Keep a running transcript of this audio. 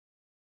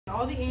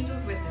all the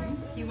angels with him.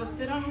 He will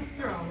sit on his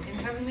throne in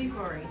heavenly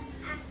glory.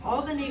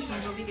 All the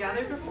nations will be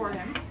gathered before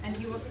him, and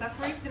he will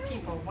separate the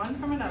people one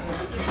from another,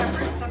 as the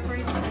shepherd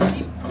separates the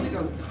sheep from the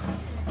goats.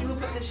 He will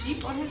put the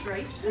sheep on his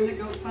right and the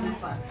goats on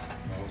his left.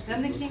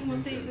 Then the king will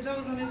say to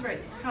those on his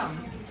right,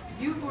 "Come,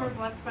 you who are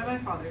blessed by my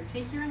Father,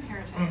 take your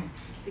inheritance,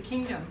 the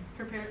kingdom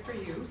prepared for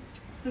you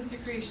since the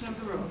creation of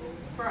the world.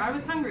 For I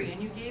was hungry,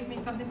 and you gave me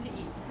something to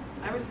eat.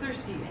 I was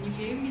thirsty, and you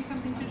gave me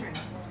something to drink.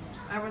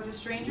 I was a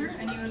stranger,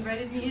 and you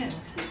invited me in.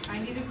 I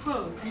needed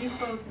clothes, and you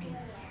clothed me.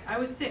 I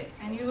was sick,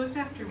 and you looked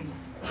after me.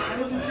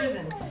 I was in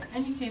prison,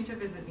 and you came to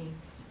visit me."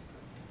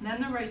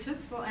 Then the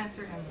righteous will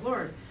answer him,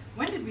 "Lord,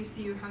 when did we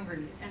see you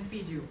hungry and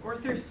feed you, or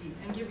thirsty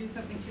and give you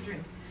something to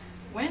drink?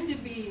 When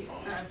did we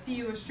see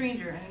you a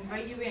stranger and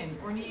invite you in,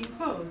 or needing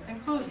clothes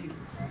and clothe you?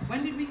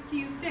 When did we see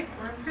you sick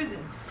or in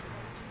prison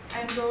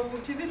and go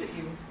to visit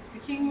you?" The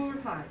king will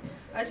reply,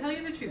 "I tell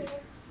you the truth.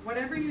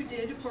 Whatever you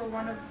did for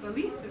one of the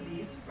least of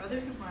these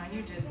brothers of mine,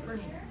 you did for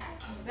me."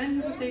 Then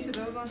he will say to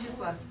those on his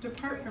left,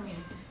 "Depart from me,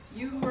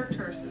 you who are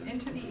cursed,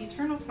 into the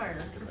eternal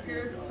fire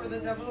prepared for the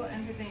devil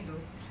and his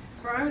angels.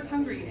 For I was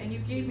hungry, and you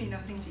gave me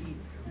nothing to eat.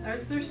 I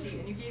was thirsty,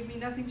 and you gave me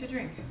nothing to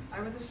drink.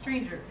 I was a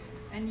stranger,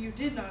 and you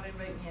did not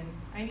invite me in.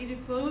 I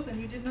needed clothes, and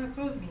you did not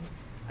clothe me.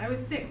 I was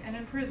sick and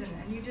in prison,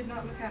 and you did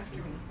not look after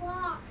me."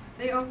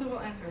 They also will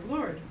answer,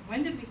 "Lord,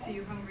 when did we see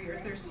you hungry or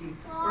thirsty,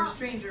 or a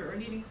stranger, or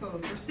needing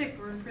clothes, or sick,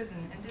 or in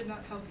prison, and did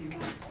not help you?"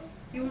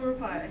 He will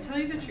reply, "I tell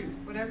you the truth.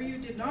 Whatever you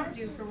did not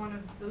do for one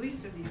of the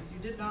least of these, you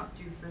did not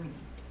do for me."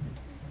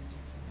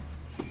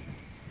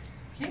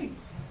 Okay,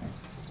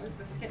 let's start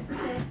the skit.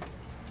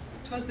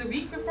 'Twas the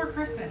week before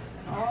Christmas,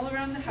 and all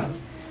around the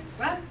house,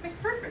 Gladys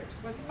McPerfect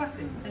was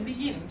fussing and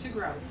beginning to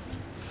grouse.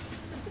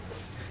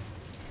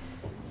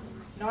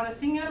 Not a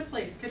thing out of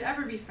place could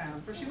ever be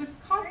found, for she was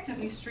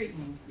constantly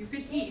straightening. You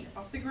could eat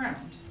off the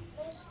ground.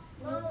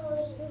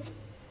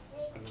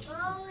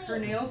 Her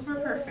nails were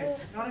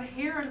perfect, not a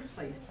hair out of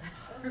place.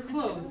 Her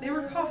clothes, they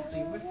were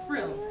costly, with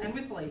frills and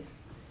with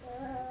lace.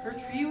 Her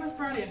tree was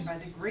brought in by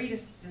the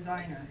greatest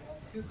designer,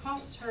 who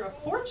cost her a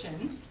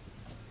fortune,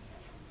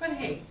 but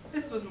hey,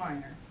 this was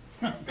minor.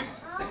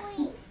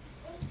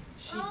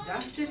 She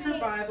dusted her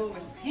Bible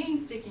with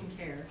painstaking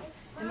care,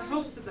 in the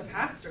hopes that the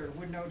pastor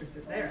would notice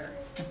it there.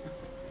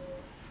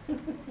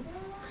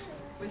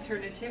 With her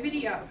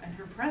nativity up and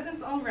her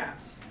presents all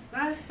wrapped,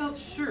 Gladys felt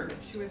sure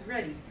she was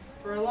ready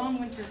for a long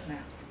winter's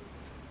nap.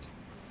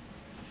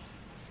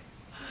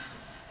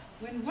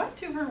 When what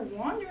to her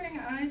wandering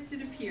eyes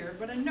did appear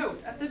but a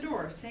note at the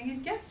door saying a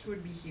guest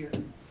would be here.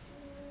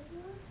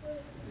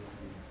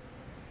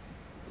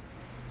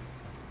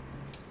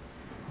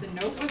 The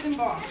note was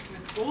embossed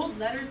with gold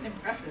letters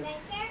impressive.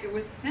 It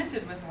was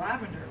scented with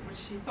lavender, which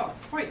she thought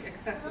quite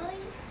excessive.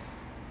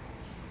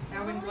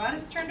 Now when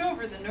Gladys turned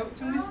over the note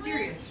so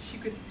mysterious, she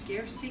could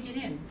scarce take it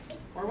in.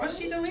 Or was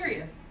she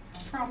delirious? A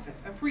prophet,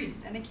 a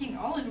priest, and a king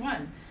all in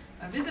one.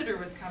 A visitor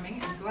was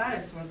coming, and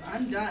Gladys was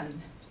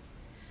undone.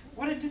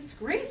 What a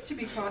disgrace to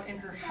be caught in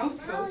her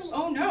houseboat!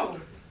 Oh no!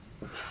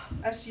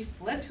 As she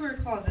fled to her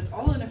closet,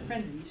 all in a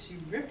frenzy, she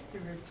ripped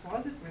through her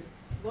closet with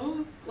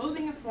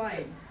loathing a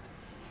flying.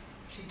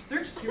 She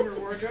searched through her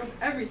wardrobe,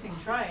 everything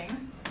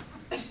trying.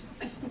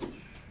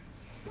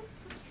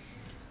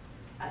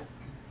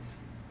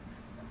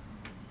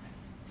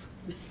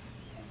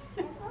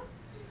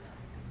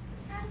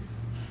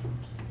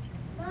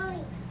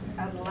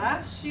 At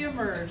last she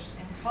emerged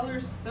in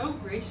colors so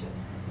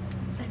gracious.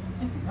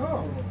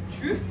 Oh.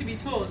 Truth to be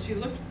told, she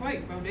looked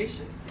quite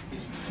bodacious.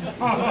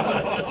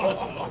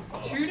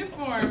 True to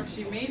form,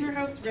 she made her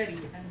house ready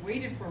and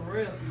waited for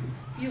royalty,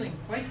 feeling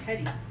quite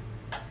heady.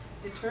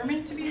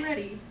 Determined to be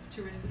ready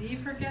to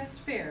receive her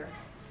guest fair,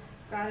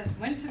 Gladys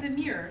went to the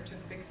mirror to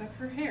fix up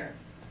her hair.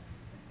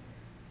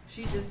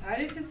 She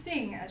decided to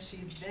sing as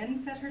she then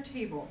set her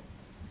table.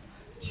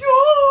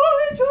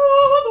 Joy to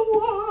the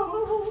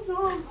world,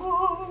 our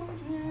heart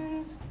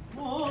is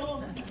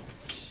full.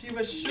 She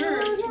was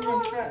sure to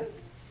impress.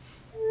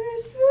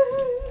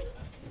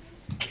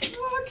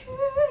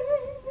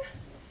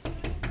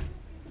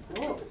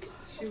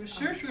 She was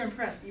sure to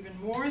impress even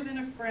more than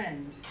a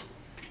friend.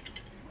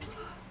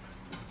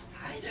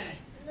 Hi there.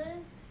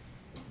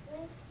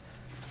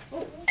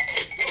 Oh,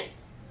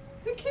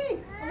 the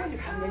king. I wonder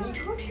how many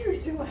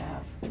courtiers you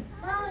have.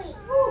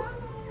 Oh.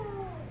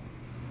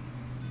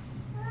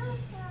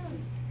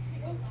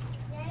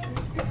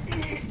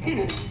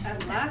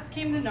 At last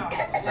came the knock.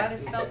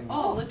 Gladys felt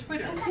all a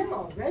twitter. Him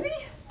already?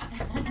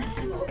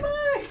 Oh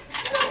my!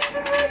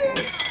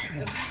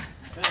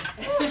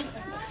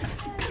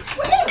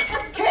 Wait!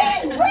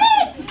 King,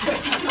 wait!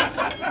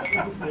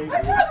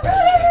 I'm not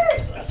ready!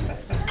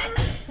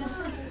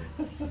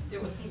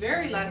 It was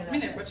very last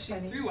minute, but she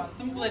threw on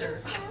some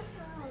glitter.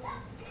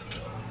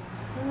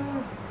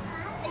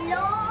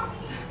 Hello?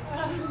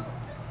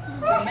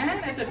 The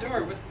man at the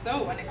door was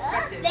so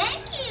unexpected.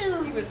 Thank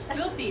you! He was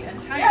filthy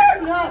and You're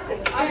tired, not the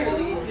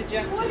utterly king.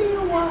 dejected. What do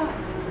you want?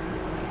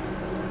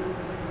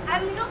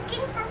 I'm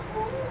looking for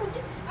food.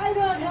 I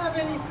don't have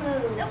any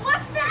food. And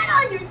what's that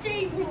on your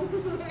table?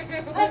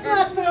 That's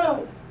not food.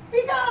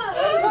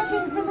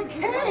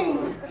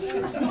 king!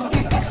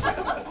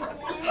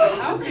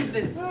 How could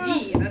this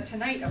be that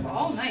tonight of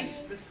all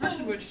nights this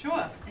person would show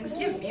up and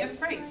give me a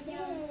fright?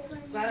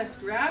 Gladys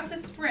grabbed the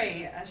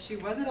spray as she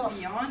wasn't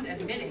beyond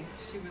admitting.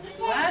 She was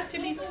glad to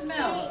be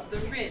smell of the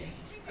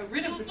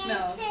rid of the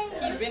smell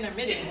he'd been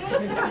emitting.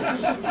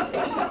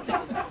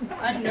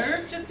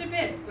 Unnerved just a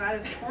bit,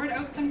 Gladys poured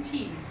out some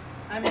tea.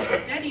 I must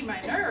steady my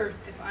nerves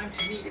if I'm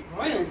to meet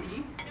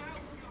royalty.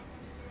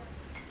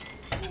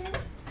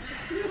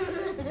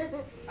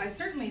 I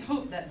certainly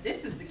hope that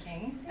this is the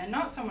king, and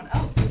not someone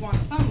else who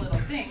wants some little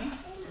thing.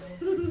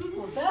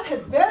 Well, that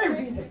had better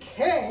be the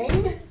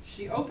king.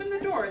 She opened the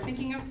door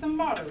thinking of some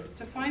mottos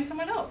to find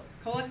someone else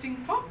collecting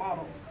pop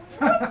bottles.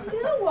 What do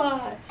you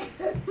want?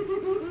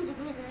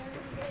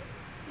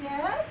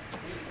 Yes?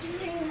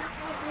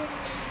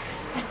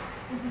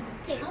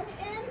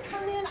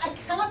 Come in, I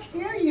can't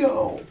hear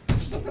you.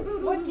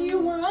 What do you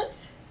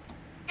want?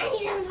 I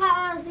need some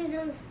bottles and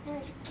some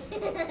stuff.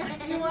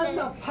 You want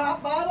some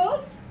pop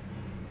bottles?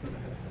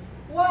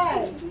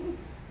 What?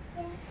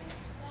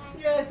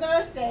 You're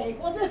thirsty.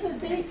 Well, this is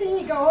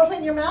BC. Go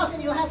open your mouth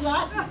and you'll have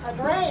lots of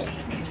drink.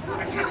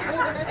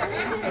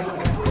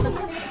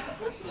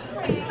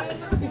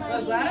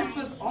 But Gladys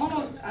was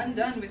almost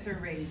undone with her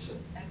rage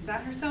and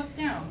sat herself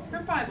down,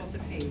 her Bible to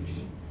page.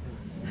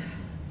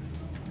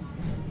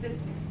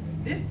 This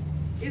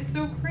is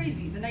so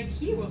crazy. The night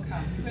he will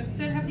come to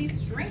instead have these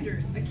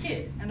strangers, a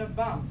kid and a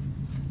bum.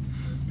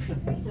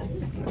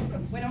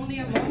 When only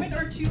a moment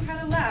or two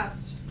had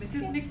elapsed,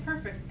 Mrs.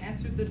 McPerfect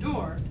answered the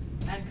door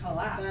and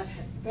collapsed. That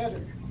had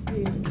better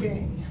be the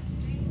king.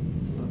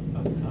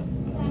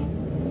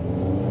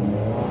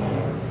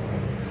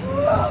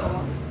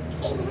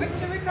 Quick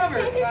to recover,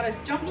 Gladys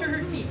jumped to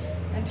her feet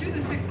and to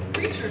the sick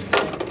creature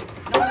said,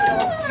 "Not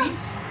at all sweet."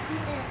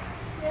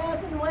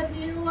 Yes, and what do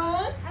you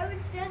want? I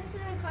was just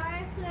in a car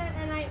accident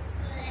and I...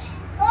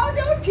 Oh,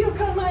 don't puke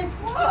on my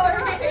floor.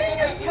 The king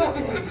is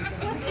coming.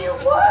 What do you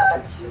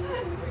want?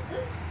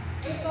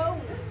 The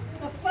phone.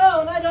 The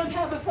phone? I don't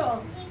have a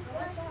phone.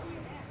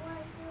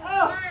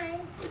 Oh,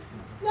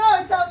 no,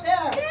 it's out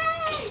there.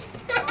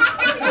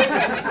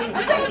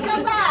 Don't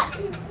come back.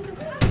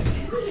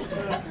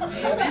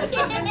 The events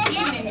of this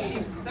evening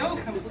seemed so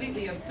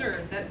completely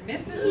absurd that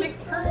Mrs.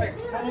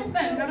 McPerfect almost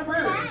then had a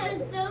bird. That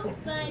was so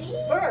funny.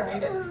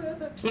 Bird?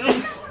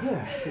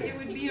 It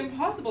would be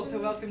impossible to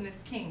welcome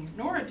this king,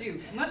 nor a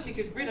duke, unless she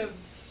could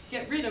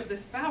get rid of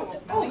this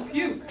foul-smelling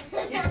puke.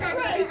 That's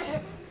right.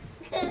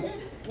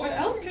 What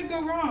else could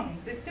go wrong?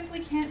 This simply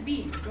can't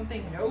be. Don't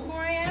they know who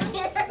I am?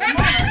 The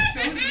monarch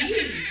chose me.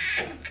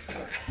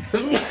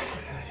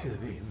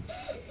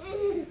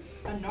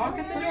 A knock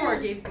at the door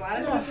gave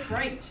Gladys a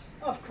fright.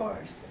 Of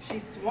course. She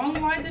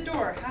swung wide the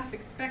door, half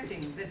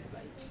expecting this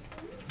sight.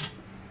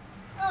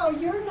 Oh,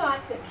 you're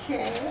not the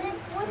king.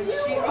 What do When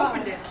you she want?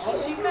 opened it, all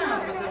she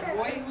found was a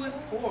boy who was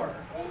poor.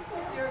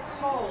 You're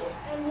cold.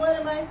 And what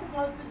am I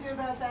supposed to do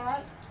about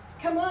that?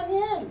 Come on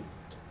in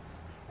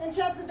and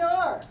shut the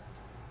door.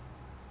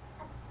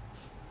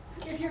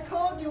 If you're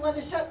cold, you want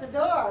to shut the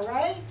door,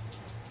 right?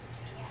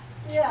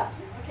 Yeah.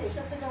 Okay,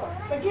 shut the door.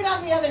 But get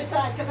on the other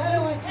side, because I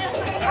don't want you.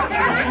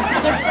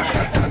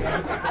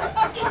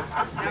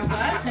 Now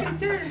Gladys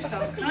considered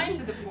herself kind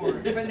to the poor,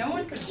 but no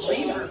one could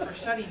blame her for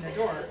shutting the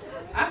door.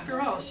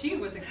 After all, she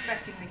was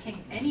expecting the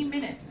king any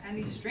minute, and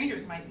these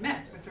strangers might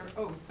mess with her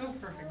oh so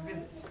perfect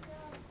visit.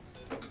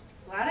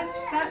 Gladys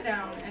sat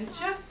down and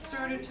just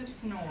started to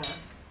snore,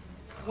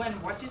 when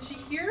what did she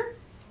hear?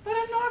 But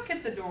a knock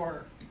at the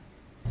door.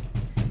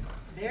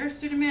 There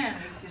stood a man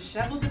with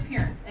disheveled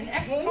appearance, an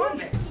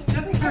ex-convict,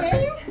 just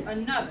perfect.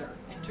 Another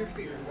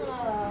interference.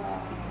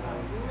 Oh,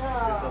 no.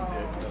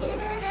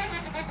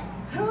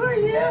 Who are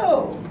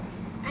you?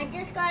 I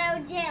just got out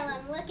of jail.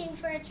 I'm looking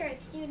for a church.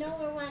 Do you know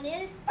where one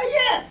is? Oh,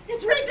 yes,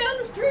 it's right down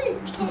the street.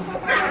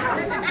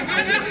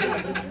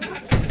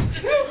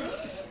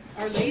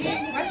 Our lady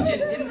in question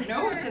didn't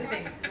know what to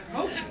think. Her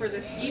hopes for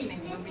this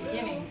evening were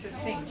beginning to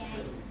sink.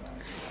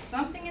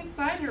 Something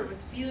inside her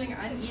was feeling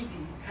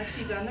uneasy. Had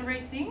she done the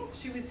right thing?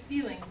 She was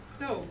feeling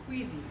so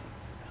queasy.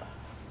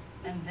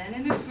 And then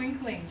in a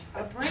twinkling,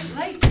 a bright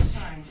light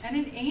shined, and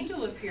an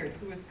angel appeared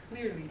who was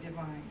clearly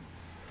divine.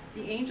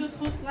 The angel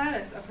told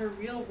Gladys of her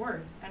real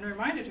worth and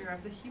reminded her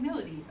of the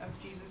humility of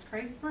Jesus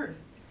Christ's birth.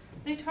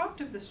 They talked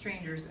of the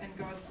strangers, and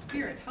God's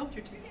Spirit helped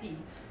her to see,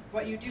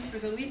 what you do for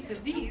the least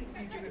of these,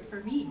 you do it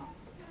for me.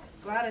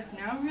 Gladys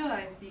now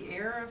realized the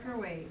error of her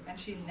way, and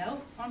she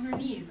knelt on her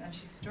knees and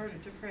she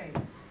started to pray.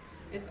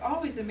 It's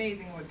always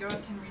amazing what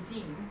God can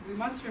redeem. We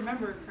must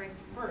remember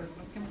Christ's birth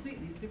was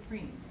completely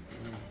supreme.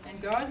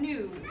 And God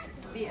knew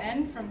the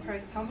end from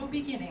Christ's humble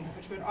beginning,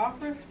 which would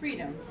offer us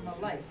freedom from a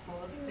life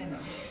full of sinning.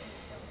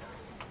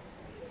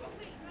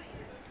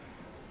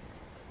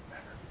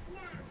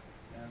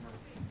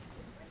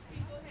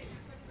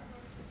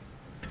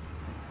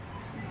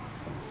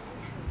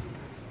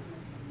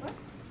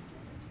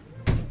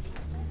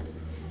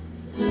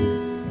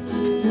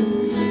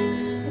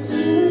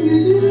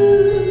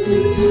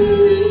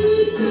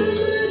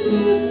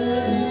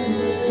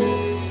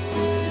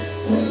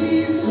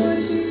 Please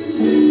watch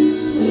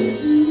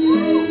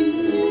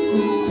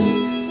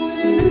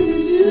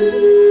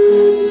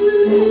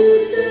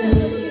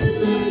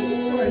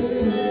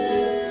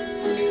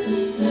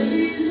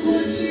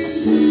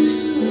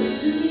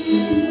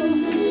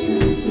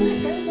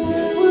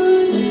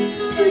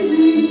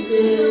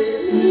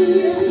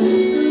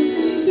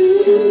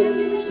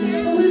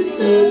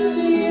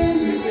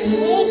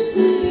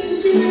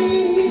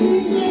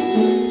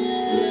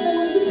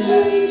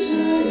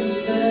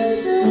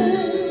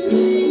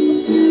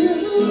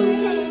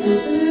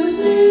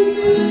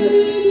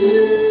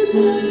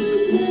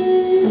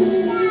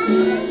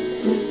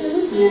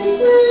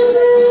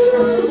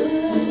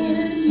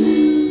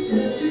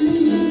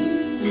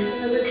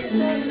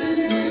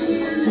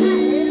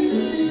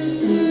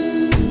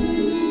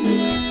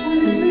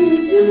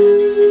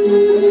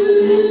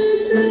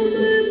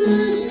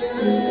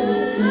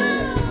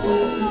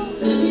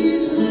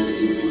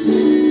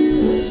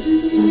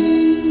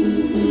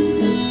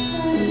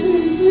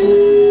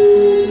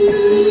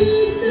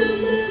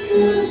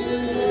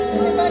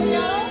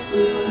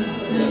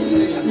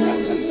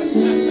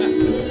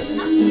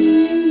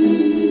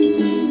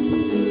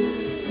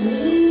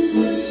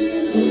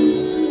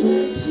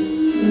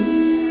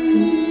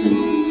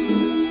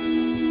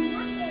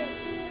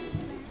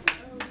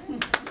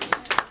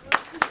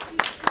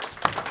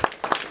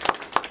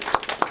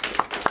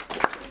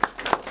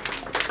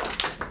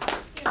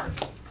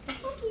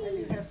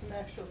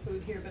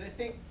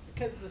think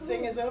because the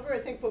thing is over, I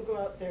think we'll go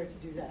out there to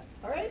do that.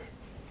 All right?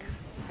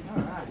 All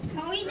right.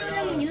 Can we do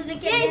the music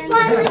again?